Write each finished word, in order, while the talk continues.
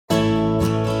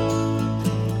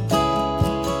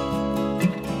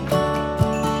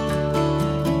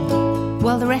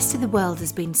rest of the world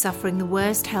has been suffering the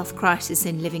worst health crisis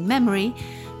in living memory,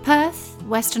 Perth,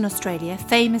 Western Australia,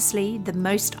 famously the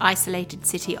most isolated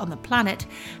city on the planet,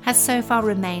 has so far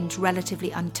remained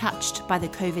relatively untouched by the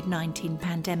COVID-19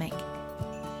 pandemic.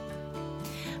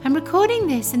 I'm recording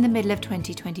this in the middle of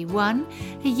 2021,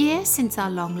 a year since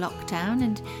our long lockdown,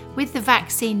 and with the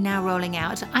vaccine now rolling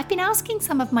out, I've been asking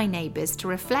some of my neighbours to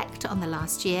reflect on the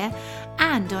last year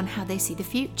and on how they see the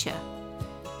future.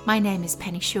 My name is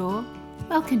Penny Shaw.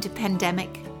 Welcome to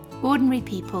Pandemic, Ordinary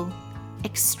People,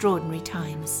 Extraordinary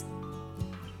Times.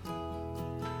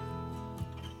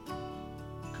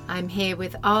 I'm here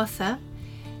with Arthur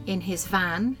in his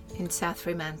van in South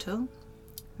Fremantle.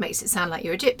 Makes it sound like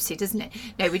you're a gypsy, doesn't it?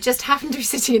 No, we just happen to be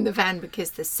sitting in the van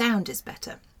because the sound is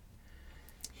better.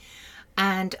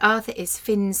 And Arthur is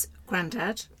Finn's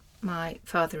granddad, my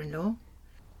father-in-law.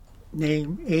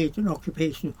 Name, age and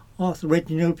occupation, Arthur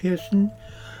Reginald Pearson,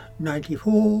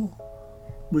 94,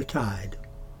 retired.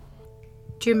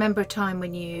 Do you remember a time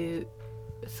when you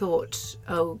thought,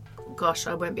 oh gosh,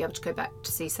 I won't be able to go back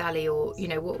to see Sally, or, you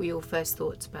know, what were your first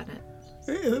thoughts about it?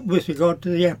 With regard to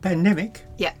the pandemic?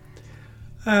 Yeah.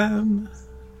 I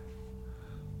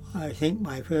think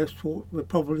my first thought was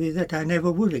probably that I never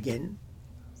would again,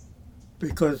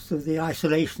 because of the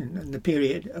isolation, and the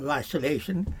period of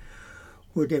isolation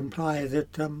would imply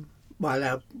that, I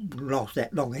wouldn't last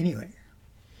that long anyway.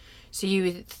 So you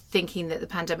were thinking that the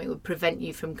pandemic would prevent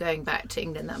you from going back to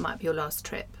England, that might be your last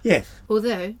trip? Yes.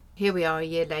 Although, here we are a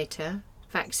year later,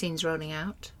 vaccines rolling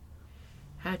out.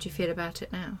 How do you feel about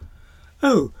it now?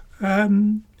 Well,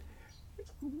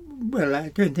 I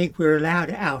don't think we're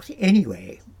allowed out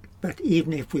anyway, but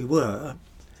even if we were,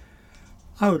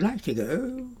 I would like to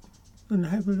go and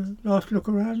have a last look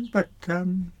around, but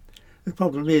the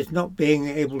problem is not being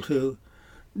able to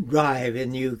drive in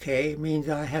the UK means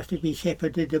I have to be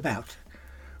shepherded about,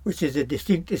 which is a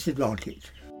distinct disadvantage.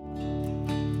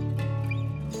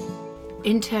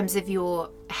 In terms of your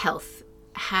health,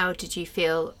 how did you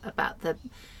feel about the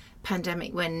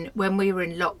pandemic when we were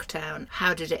in lockdown?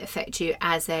 How did it affect you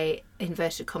as a,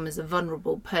 inverted commas, a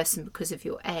vulnerable person because of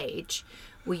your age?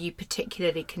 Were you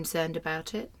particularly concerned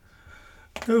about it?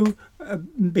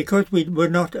 Because we were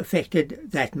not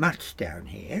affected that much down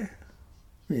here.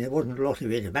 I mean, there wasn't a lot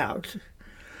of it about.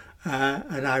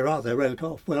 And I rather wrote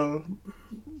off, well,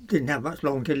 didn't have much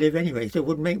long to live anyway, so it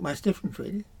wouldn't make much difference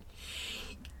really.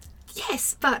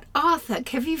 Yes, but Arthur,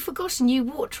 have you forgotten you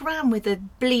walked around with a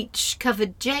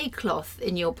bleach-covered J-cloth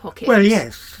in your pocket? Well,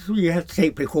 yes, you have to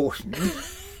take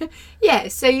precautions. Yeah,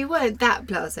 so you weren't that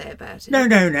blasé about it? No.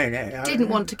 Didn't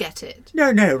want to get it?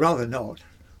 No, rather not.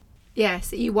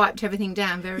 Yes, you wiped everything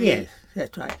down very... Yes,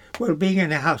 that's right. Well, being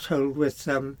in a household with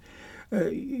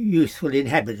youthful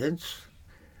inhabitants,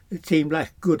 it seemed like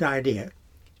a good idea.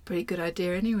 Pretty good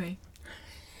idea anyway.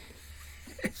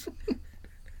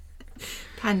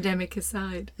 Pandemic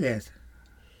aside. Yes.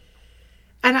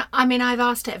 And I mean, I've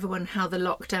asked everyone how the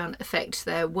lockdown affects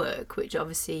their work, which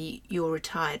obviously you're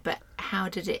retired, but how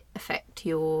did it affect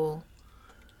your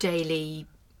daily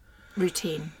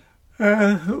routine?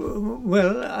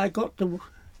 Well, I got to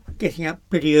getting up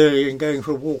pretty early and going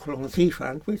for a walk along the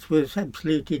seafront, which was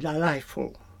absolutely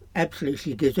delightful.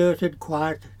 Absolutely deserted,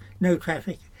 quiet, no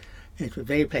traffic. It was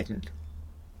very pleasant.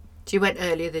 So you went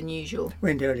earlier than usual?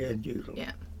 Went earlier than usual.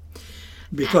 Yeah.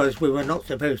 Because we were not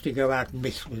supposed to go out and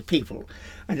mix with people.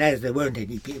 And as there weren't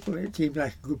any people, it seemed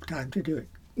like a good time to do it.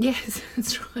 Yes,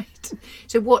 that's right.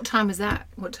 So what time was that?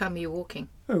 What time were you walking?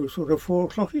 Oh, sort of 4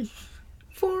 o'clock-ish.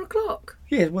 4 o'clock?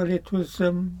 Yes, well, it was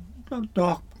not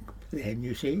dark then,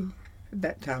 you see, at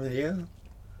that time of the year.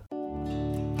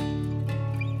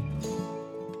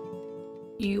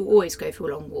 You always go for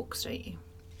long walks, don't you?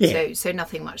 Yeah. So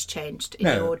nothing much changed in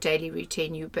your daily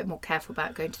routine. You were a bit more careful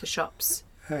about going to the shops.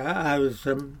 I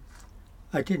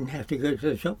didn't have to go to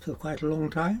the shop for quite a long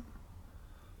time.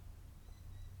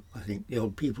 I think the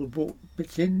old people brought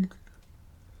bits in.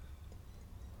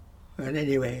 And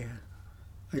anyway,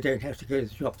 I don't have to go to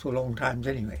the shop for long times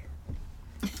anyway.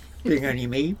 Being only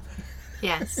me.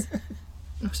 Yes,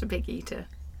 not a big eater.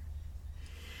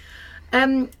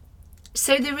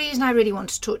 So the reason I really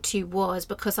wanted to talk to you was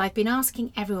because I've been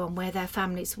asking everyone where their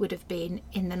families would have been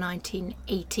in the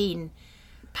 1918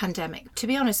 pandemic. To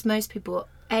be honest, most people,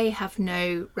 have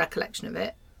no recollection of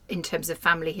it in terms of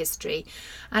family history,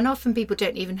 and often people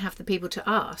don't even have the people to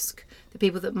ask, the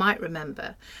people that might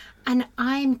remember. And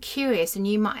I'm curious, and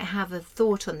you might have a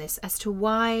thought on this, as to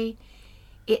why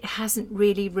it hasn't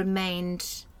really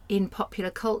remained in popular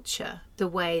culture the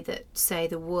way that, say,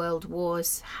 the world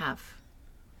wars have.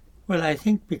 Well, I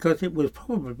think because it was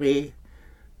probably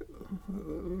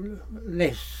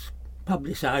less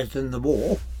publicised than the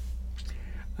war.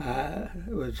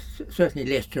 It was certainly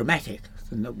less dramatic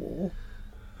than the war.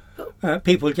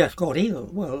 People just got ill.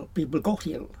 Well, people got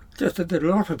ill. Just that a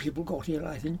lot of people got ill,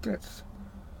 I think.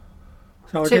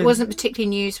 So it wasn't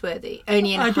particularly newsworthy,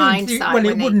 only in hindsight. Well,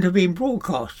 it wouldn't have been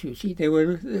broadcast, you see. They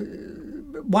were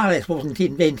wireless wasn't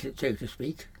invented, so to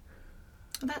speak.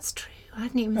 That's true. I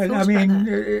hadn't even thought about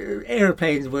that.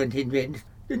 Aeroplanes weren't invented.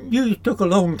 The news took a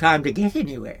long time to get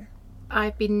anywhere.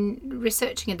 I've been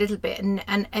researching a little bit,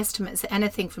 and estimates that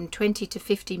anything from 20 to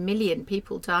 50 million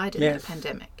people died in the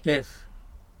pandemic. Yes.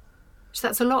 So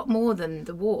that's a lot more than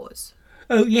the wars.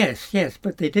 Oh, yes,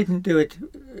 but they didn't do it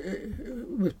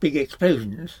with big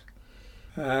explosions.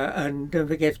 And don't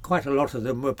forget, quite a lot of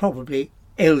them were probably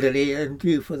elderly and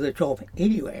due for the job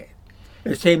anyway.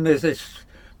 The same as this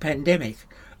pandemic.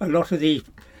 A lot of these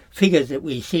figures that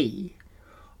we see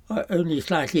are only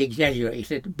slightly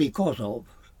exaggerated because of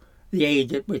the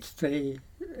age at which they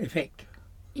affect.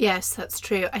 Yes, that's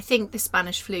true. I think the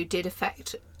Spanish flu did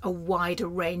affect a wider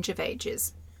range of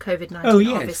ages.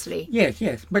 COVID-19, obviously.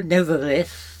 Yes. But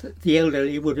nevertheless, the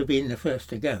elderly would have been the first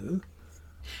to go.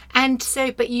 And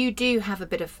so, but you do have a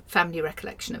bit of family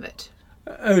recollection of it?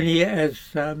 Only as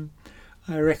I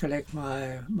recollect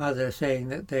my mother saying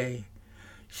that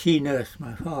she nursed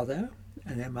my father,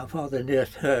 and then my father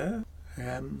nursed her,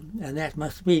 and that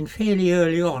must have been fairly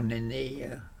early on in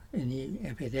the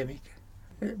epidemic.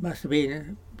 It must have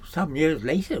been some years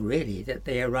later, really, that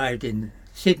they arrived in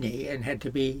Sydney and had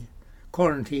to be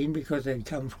quarantined because they'd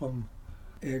come from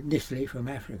initially from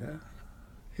Africa.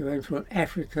 They went from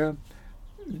Africa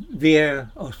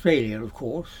via Australia, of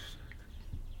course,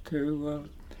 to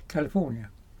California.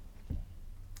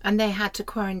 And they had to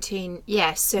quarantine,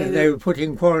 yes. So they were put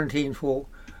in quarantine for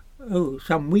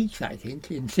some weeks, I think,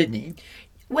 in Sydney.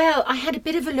 Well, I had a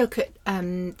bit of a look at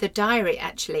the diary,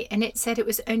 actually, and it said it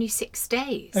was only 6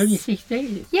 days. Only 6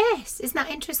 days? Yes, isn't that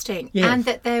interesting? Yes. And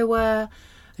that there were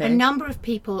a number of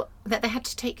people that they had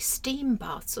to take steam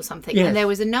baths or something. Yes. And there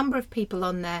was a number of people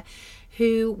on there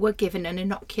who were given an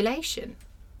inoculation.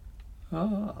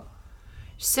 Oh.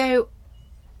 So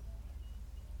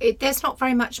there's not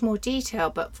very much more detail,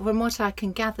 but from what I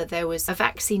can gather, there was a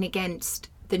vaccine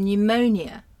against the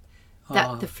pneumonia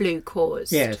that the flu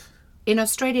caused. Yes. In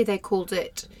Australia, they called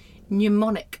it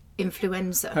pneumonic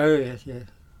influenza. Oh, yes.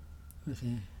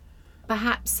 Okay.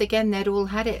 Perhaps, again, they'd all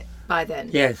had it by then.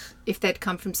 Yes. If they'd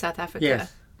come from South Africa.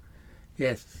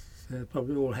 Yes. They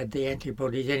probably all had the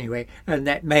antibodies anyway, and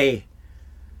that may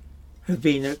have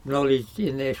been acknowledged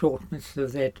in their shortness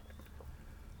of that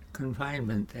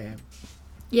confinement there.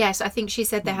 Yes, I think she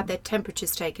said they had their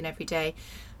temperatures taken every day.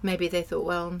 Maybe they thought,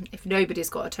 well, if nobody's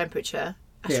got a temperature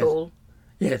at all,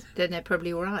 then they're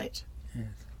probably all right. Yes.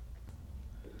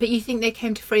 But you think they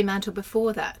came to Fremantle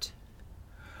before that?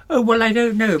 Oh, well, I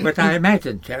don't know, but I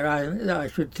imagine so. I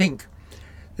should think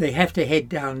they have to head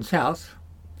down south.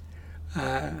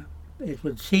 It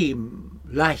would seem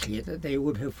likely that they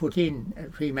would have put in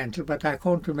at Fremantle, but I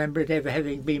can't remember it ever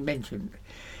having been mentioned,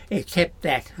 except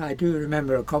that I do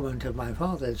remember a comment of my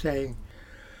father saying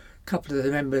a couple of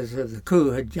the members of the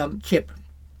crew had jumped ship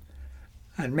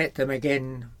and met them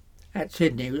again at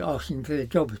Sydney asking for their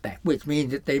jobs back, which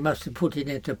means that they must have put in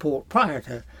at a port prior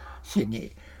to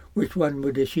Sydney, which one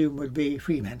would assume would be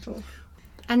Fremantle.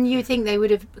 And you think they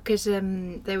would have, because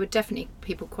there were definitely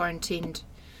people quarantined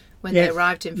when they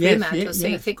arrived in Fremantle, so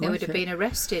you think they would have been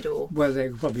arrested or... Well, they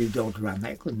probably dodged around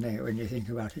that, couldn't they, when you think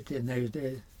about it in those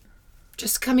days?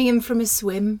 Just coming in from a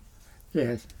swim.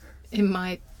 Yes. In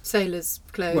my sailor's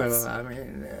clothes. Well, I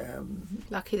mean...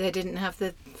 Lucky they didn't have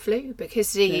the flu,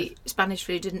 because the Spanish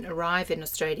flu didn't arrive in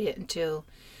Australia until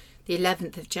the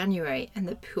 11th of January, and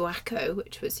the Puaco,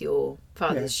 which was your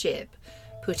father's ship,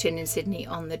 put in Sydney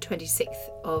on the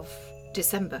 26th of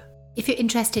December. If you're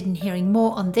interested in hearing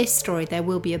more on this story, there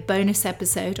will be a bonus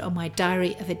episode on my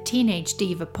Diary of a Teenage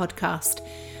Diva podcast,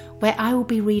 where I will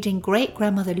be reading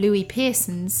great-grandmother Louis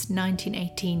Pearson's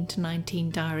 1918 to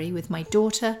 19 diary with my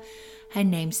daughter, her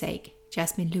namesake,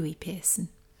 Jasmine Louis Pearson.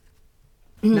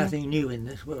 Nothing new in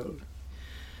this world.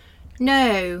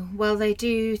 No, well, they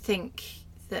do think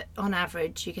that on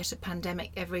average you get a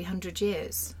pandemic every 100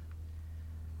 years.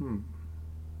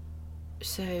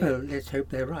 So, well, let's hope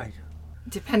they're right.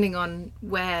 Depending on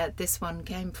where this one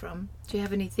came from. Do you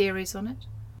have any theories on it?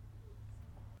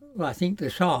 Well, I think the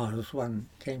SARS one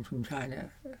came from China,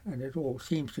 and it all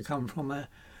seems to come from a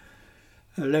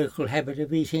local habit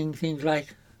of eating things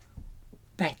like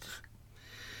bats.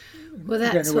 Well,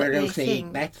 that's I don't know what where they else they think.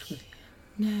 eat bats.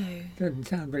 No. Doesn't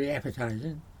sound very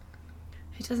appetising.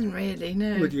 It doesn't really,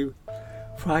 no. Would you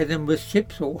fry them with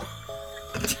chips or...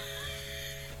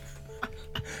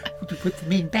 to put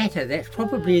them in batter. That's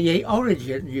probably the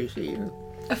origin, you see.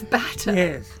 Of batter?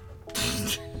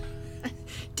 Yes.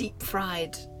 Deep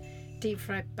fried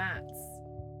bats.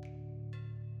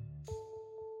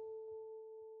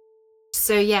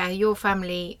 So yeah, your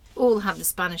family all have the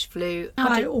Spanish flu.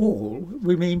 By all,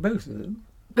 we mean both of them.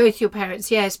 Both your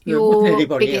parents, yes. Yeah, wasn't Your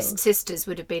anybody biggest else. sisters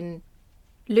would have been...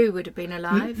 Lou would have been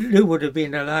alive. Lou would have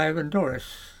been alive, and Doris.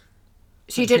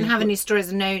 So you didn't have any stories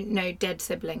of no dead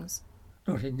siblings?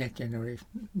 Not in that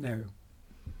generation, no.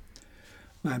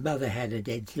 My mother had a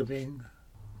dead sibling,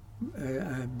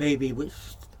 a baby which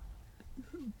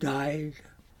died,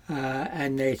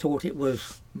 and they thought it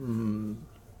was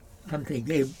something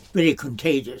very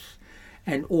contagious,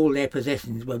 and all their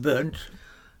possessions were burnt.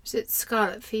 Was it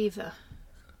scarlet fever?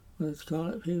 Was it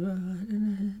scarlet fever? I don't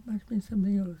know, it might have been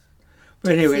something else.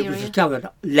 But anyway, it was Diphtheria? discovered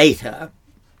later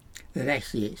that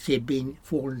actually she had been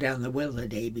fallen down the well the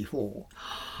day before.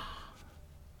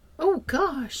 Oh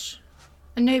gosh.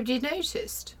 And nobody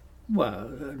noticed? Well,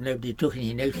 nobody took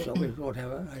any notice of it,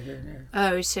 whatever, I don't know.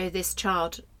 Oh, so this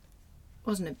child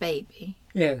wasn't a baby?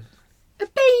 Yes. A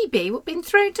baby? What, been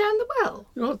thrown down the well?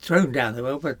 Not thrown down the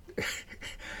well, but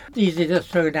these are just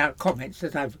thrown out comments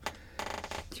that I've...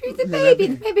 Through the baby?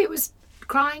 Maybe it was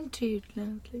crying too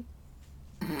loudly.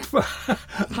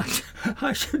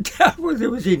 I should doubt whether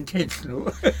it was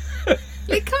intentional.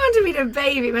 It can't have been a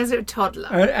baby, it must have been a toddler.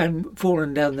 And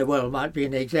fallen down the well might be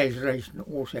an exaggeration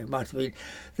also. It might have been,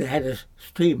 they had a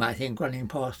stream, I think, running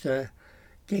past a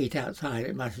gate outside.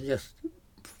 It might have just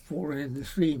fallen in the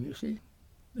stream, you see.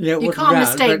 Yeah, You can't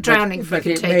mistake drowning for but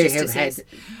it may contagious have disease. had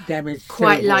damage.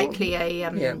 Quite cerebral. likely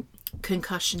a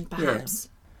concussion, perhaps.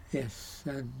 Yes,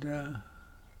 and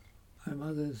my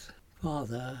mother's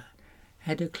father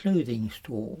had a clothing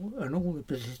store, and all the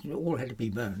possessions all had to be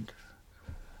burnt.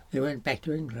 They went back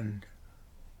to England.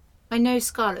 I know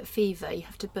scarlet fever, you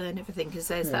have to burn everything because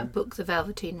there's that book, The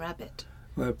Velveteen Rabbit,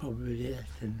 Well, probably yes,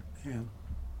 and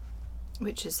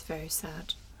which is a very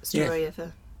sad story of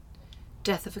a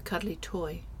death of a cuddly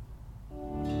toy.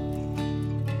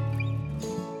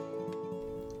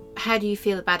 How do you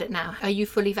feel about it now? Are you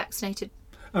fully vaccinated?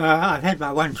 I've had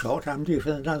my one shot. I'm due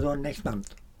for another one next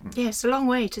month. Yeah, it's a long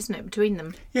wait, isn't it, between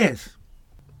them? Yes.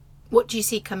 What do you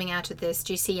see coming out of this?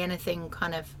 Do you see anything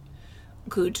kind of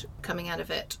good coming out of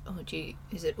it, or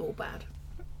is it all bad?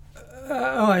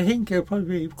 I think there'll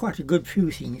probably be quite a good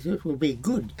few things that will be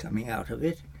good coming out of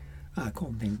it. I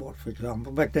can't think what, for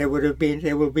example, but there will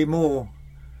be more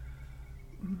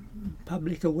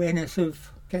public awareness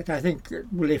of that. I think it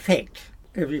will affect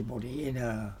everybody in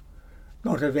a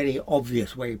not a very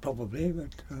obvious way, probably, but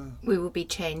We will be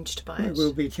changed by it. we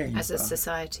will be changed as a by it.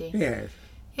 society. Yes.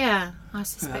 Yeah, I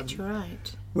suspect you're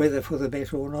right. Whether for the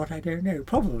better or not, I don't know.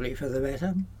 Probably for the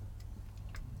better.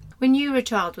 When you were a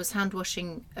child, was hand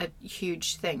washing a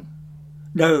huge thing?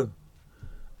 No.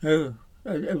 It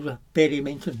was barely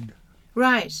mentioned.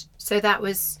 Right. So that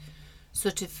was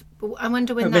sort of. I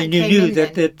wonder when I that mean, you came knew in.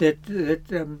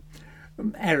 that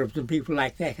Arabs and people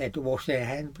like that had to wash their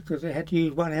hands because they had to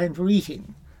use one hand for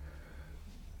eating.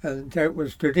 And so it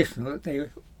was traditional that they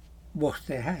washed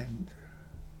their hands.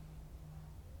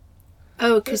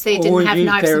 Oh, because they didn't Always have used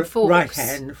knives their and forks. right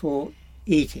hand for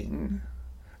eating,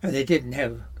 and they didn't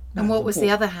have. And what was the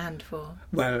other hand for?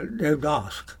 Well, don't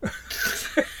ask.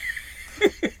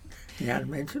 The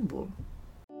unmentionable.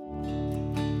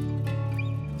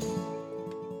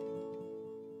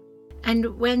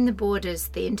 And when the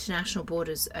international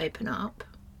borders open up,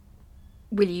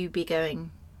 will you be going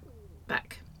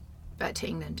back to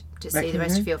England to Back see to the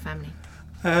rest of England? your family?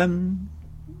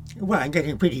 Well, I'm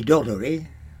getting pretty doddering,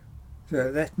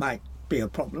 so that might be a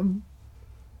problem.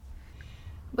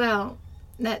 Well,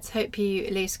 let's hope you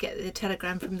at least get the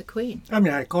telegram from the Queen. I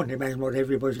mean, I can't imagine what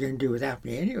everybody's going to do without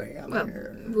me anyway. I Well,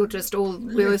 mean, we'll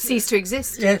cease to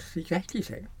exist. yes, exactly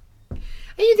so. Are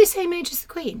you the same age as the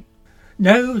Queen?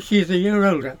 No, she's a year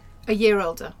older. A year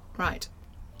older, right.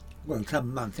 Well,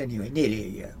 some months anyway, nearly a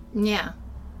year. Yeah,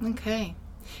 okay.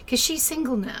 Because she's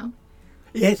single now.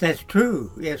 Yes, that's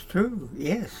true. Yes, true.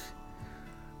 Yes.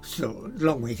 Still a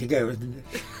long way to go, isn't it?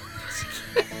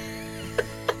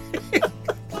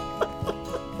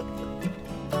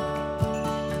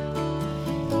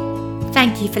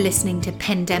 Thank you for listening to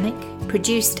Pendemic,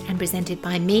 produced and presented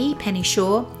by me, Penny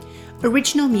Shaw.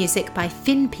 Original music by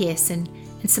Finn Pearson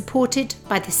and supported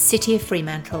by the City of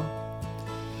Fremantle.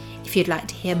 If you'd like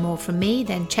to hear more from me,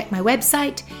 then check my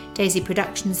website,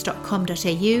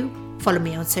 daisyproductions.com.au, follow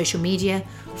me on social media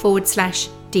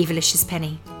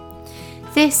 /Devaliciouspenny.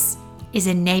 This is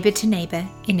a Neighbour to Neighbour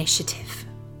initiative.